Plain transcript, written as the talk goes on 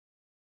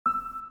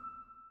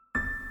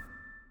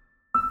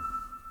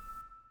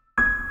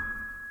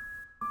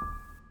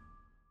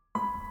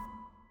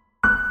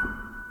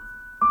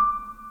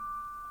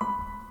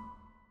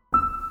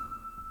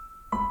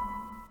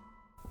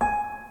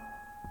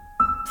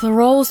The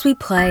Roles We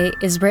Play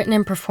is written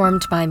and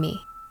performed by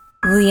me,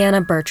 Leanna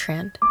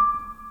Bertrand.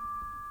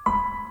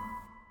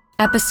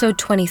 Episode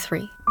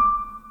 23.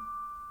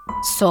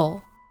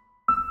 Soul.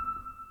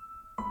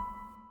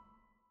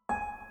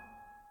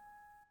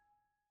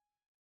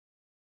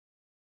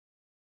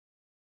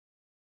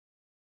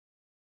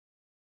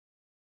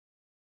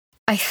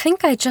 I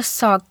think I just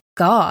saw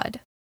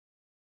God.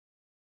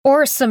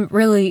 Or some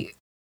really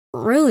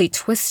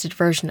twisted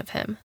version of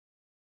him.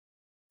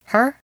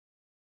 Her?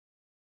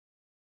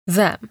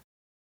 Them.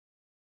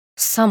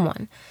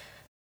 Someone.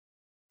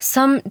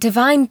 Some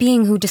divine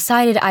being who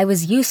decided I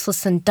was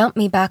useless and dumped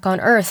me back on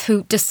Earth,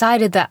 who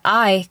decided that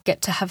I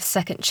get to have a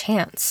second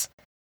chance.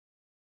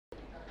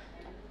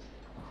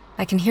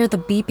 I can hear the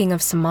beeping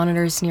of some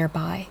monitors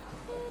nearby,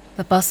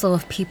 the bustle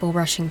of people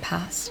rushing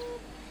past.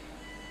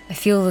 I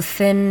feel the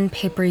thin,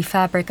 papery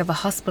fabric of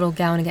a hospital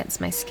gown against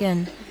my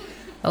skin,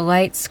 a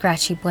light,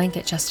 scratchy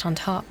blanket just on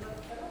top.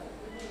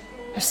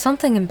 There's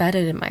something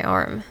embedded in my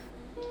arm.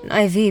 An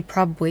IV,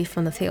 probably,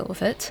 from the feel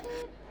of it.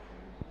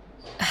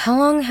 How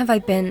long have I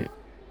been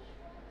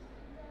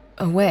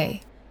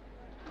away?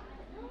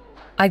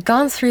 I'd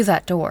gone through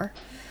that door,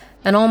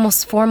 an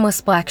almost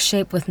formless black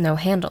shape with no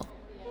handle.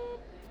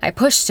 I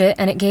pushed it,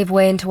 and it gave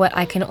way into what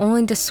I can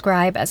only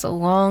describe as a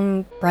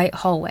long, bright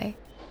hallway.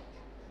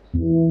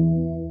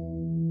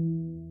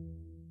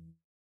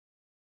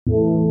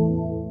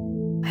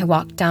 I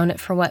walked down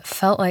it for what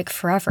felt like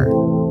forever,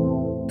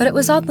 but it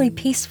was oddly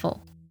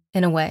peaceful,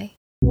 in a way.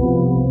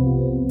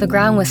 The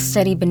ground was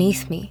steady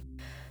beneath me,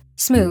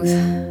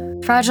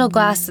 smooth, fragile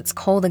glass that's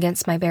cold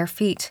against my bare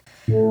feet,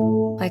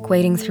 like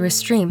wading through a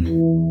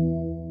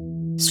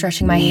stream.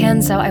 Stretching my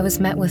hands out, I was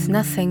met with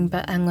nothing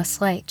but endless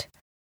light,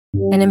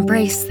 an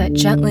embrace that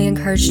gently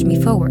encouraged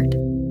me forward.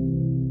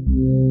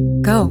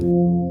 Go.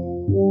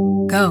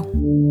 Go,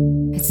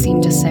 it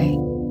seemed to say.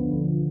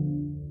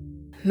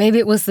 Maybe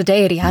it was the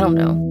deity, I don't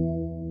know.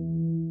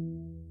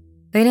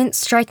 They didn't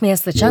strike me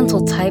as the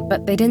gentle type,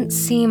 but they didn't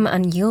seem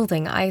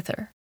unyielding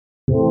either.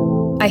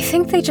 I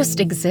think they just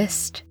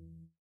exist.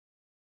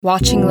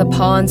 Watching the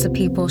pawns of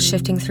people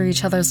shifting through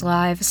each other's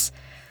lives,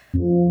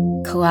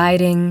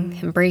 colliding,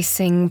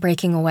 embracing,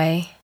 breaking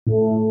away.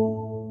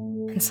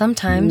 And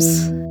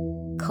sometimes,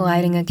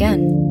 colliding again.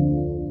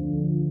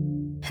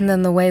 And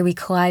then the way we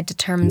collide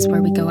determines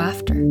where we go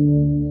after.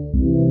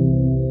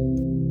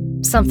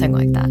 Something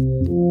like that.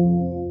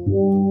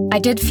 I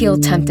did feel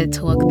tempted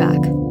to look back,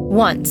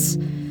 once,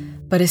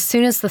 but as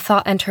soon as the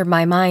thought entered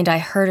my mind, I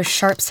heard a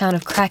sharp sound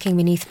of cracking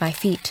beneath my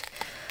feet.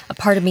 A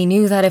part of me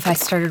knew that if I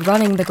started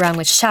running, the ground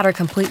would shatter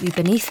completely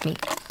beneath me.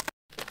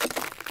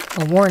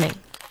 A warning.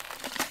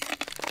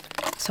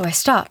 So I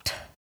stopped,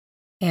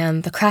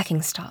 and the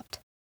cracking stopped.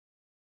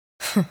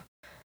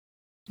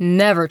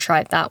 Never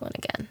tried that one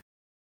again.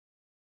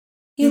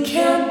 You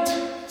can't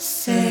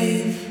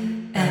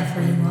save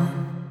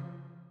everyone.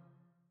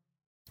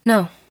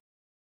 No,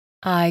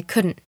 I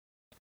couldn't.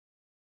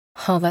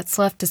 All that's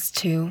left is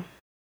to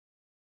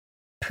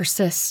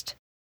persist.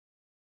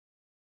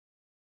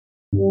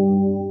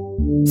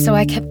 So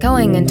I kept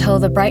going until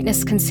the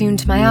brightness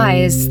consumed my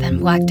eyes, then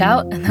blacked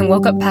out, and then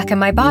woke up back in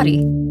my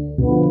body.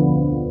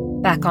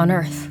 Back on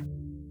Earth.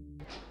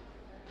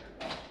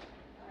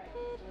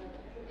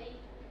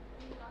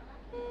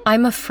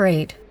 I'm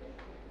afraid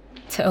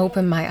to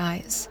open my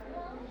eyes.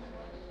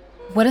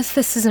 What if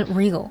this isn't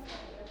real?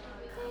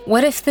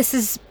 What if this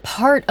is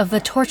part of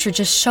the torture,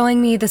 just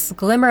showing me this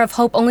glimmer of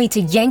hope only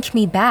to yank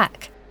me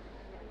back?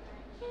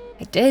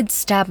 I did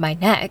stab my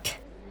neck.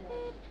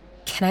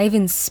 Can I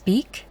even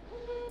speak?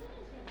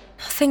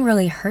 Nothing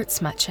really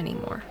hurts much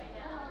anymore.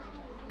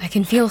 I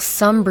can feel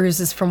some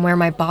bruises from where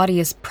my body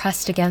is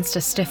pressed against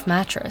a stiff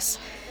mattress,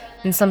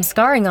 and some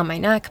scarring on my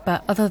neck,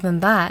 but other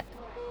than that,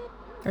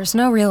 there's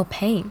no real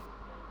pain.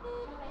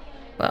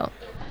 Well,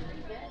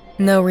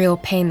 no real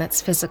pain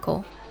that's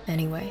physical,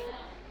 anyway.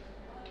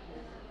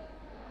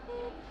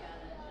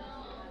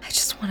 I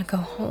just want to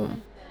go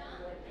home.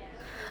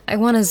 I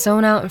want to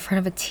zone out in front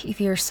of a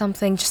TV or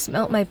something, just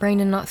melt my brain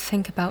and not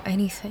think about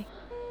anything.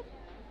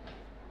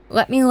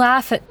 Let me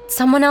laugh at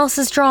someone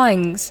else's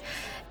drawings,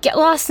 get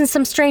lost in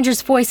some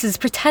stranger's voices,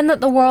 pretend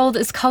that the world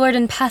is colored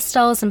in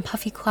pastels and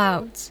puffy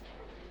clouds.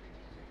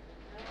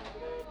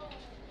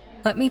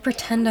 Let me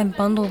pretend I'm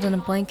bundled in a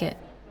blanket,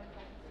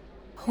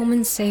 home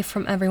and safe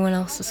from everyone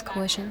else's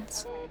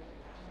collisions.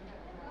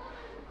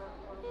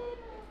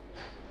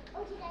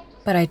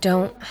 But I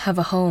don't have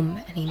a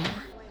home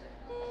anymore.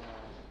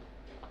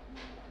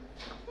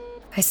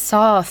 I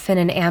saw Finn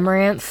and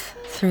Amaranth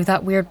through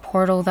that weird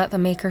portal that the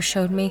Maker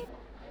showed me.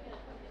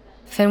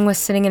 Finn was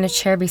sitting in a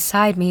chair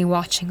beside me,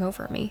 watching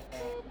over me.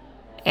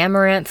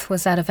 Amaranth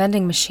was at a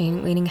vending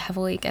machine, leaning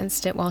heavily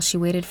against it while she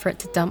waited for it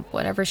to dump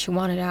whatever she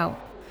wanted out.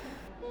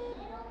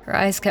 Her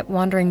eyes kept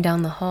wandering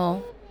down the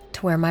hall,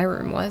 to where my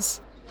room was.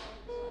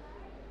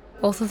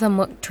 Both of them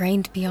looked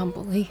drained beyond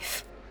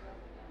belief.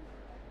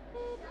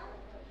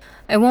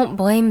 I won't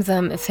blame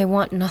them if they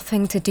want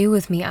nothing to do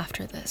with me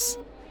after this.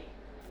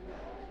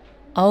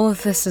 All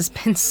of this has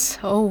been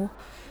so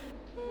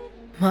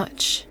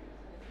much.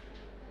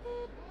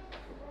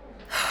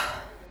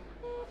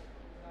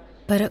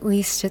 But at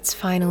least it's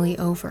finally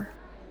over.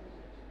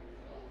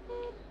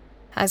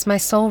 Has my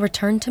soul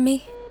returned to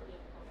me?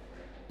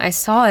 I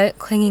saw it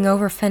clinging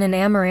over Finn and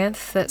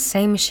Amaranth, that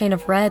same shade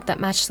of red that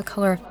matched the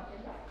color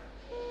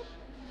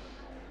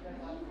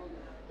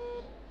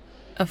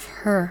of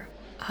her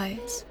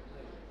eyes.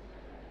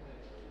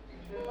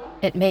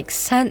 It makes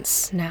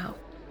sense now.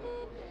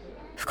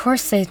 Of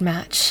course they'd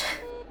match.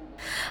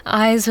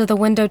 Eyes were the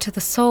window to the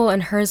soul,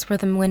 and hers were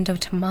the window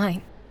to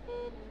mine.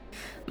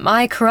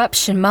 My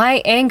corruption,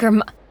 my anger,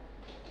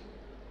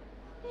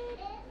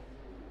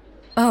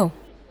 Oh.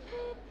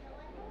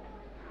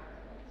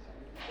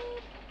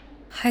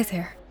 Hi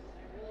there.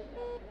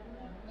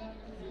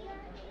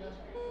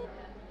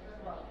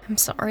 I'm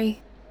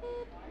sorry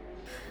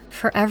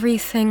for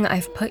everything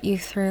I've put you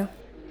through.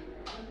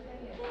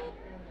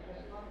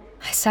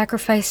 I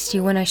sacrificed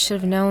you when I should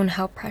have known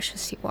how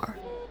precious you are.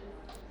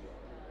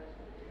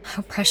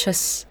 How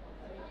precious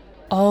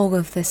all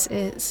of this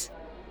is.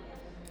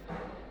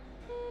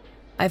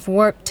 I've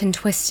warped and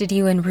twisted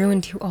you and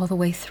ruined you all the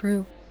way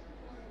through.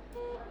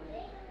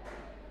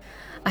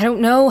 I don't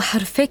know how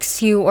to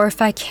fix you or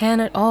if I can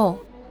at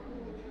all.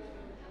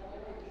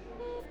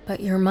 But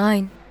you're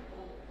mine.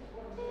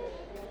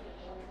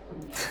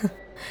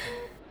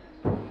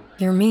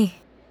 You're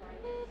me.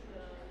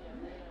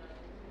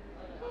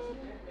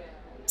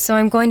 So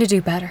I'm going to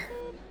do better.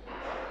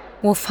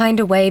 We'll find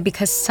a way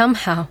because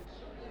somehow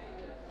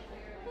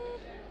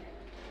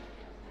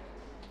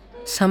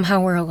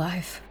we're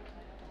alive.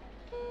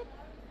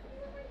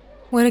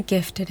 What a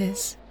gift it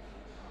is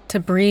to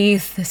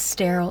breathe the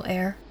sterile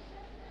air,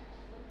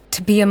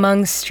 to be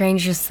among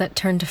strangers that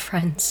turn to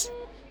friends,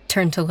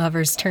 turn to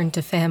lovers, turn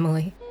to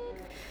family,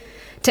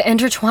 to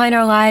intertwine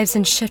our lives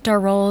and shift our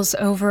roles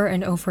over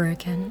and over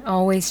again,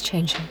 always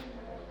changing,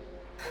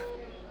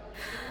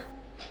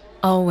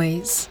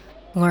 always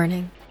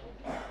learning.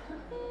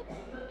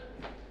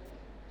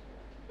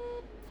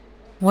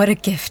 What a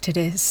gift it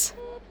is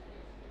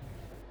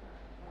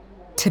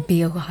to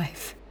be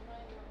alive.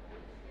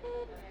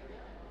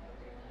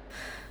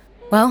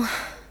 Well,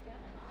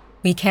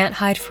 we can't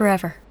hide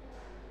forever.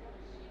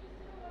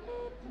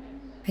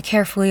 I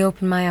carefully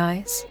open my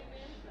eyes.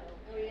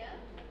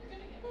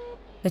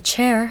 The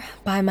chair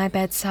by my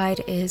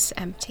bedside is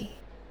empty.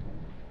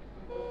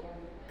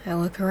 I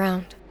look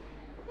around.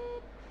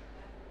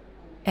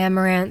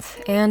 Amaranth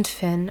and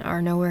Finn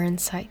are nowhere in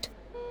sight.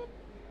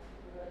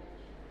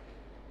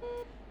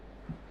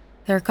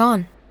 They're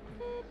gone.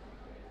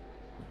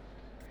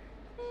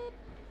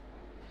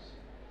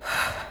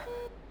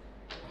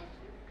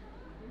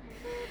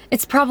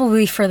 It's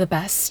probably for the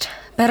best.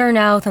 Better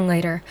now than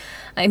later.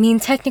 I mean,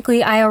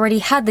 technically, I already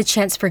had the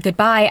chance for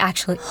goodbye,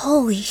 actually.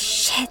 Holy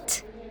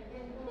shit.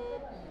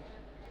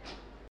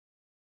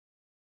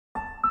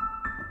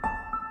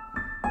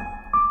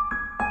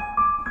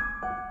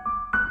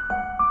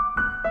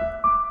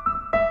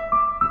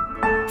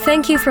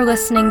 Thank you for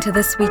listening to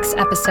this week's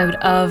episode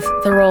of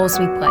The Roles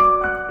We Play.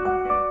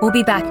 We'll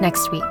be back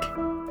next week.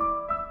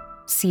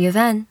 See you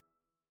then.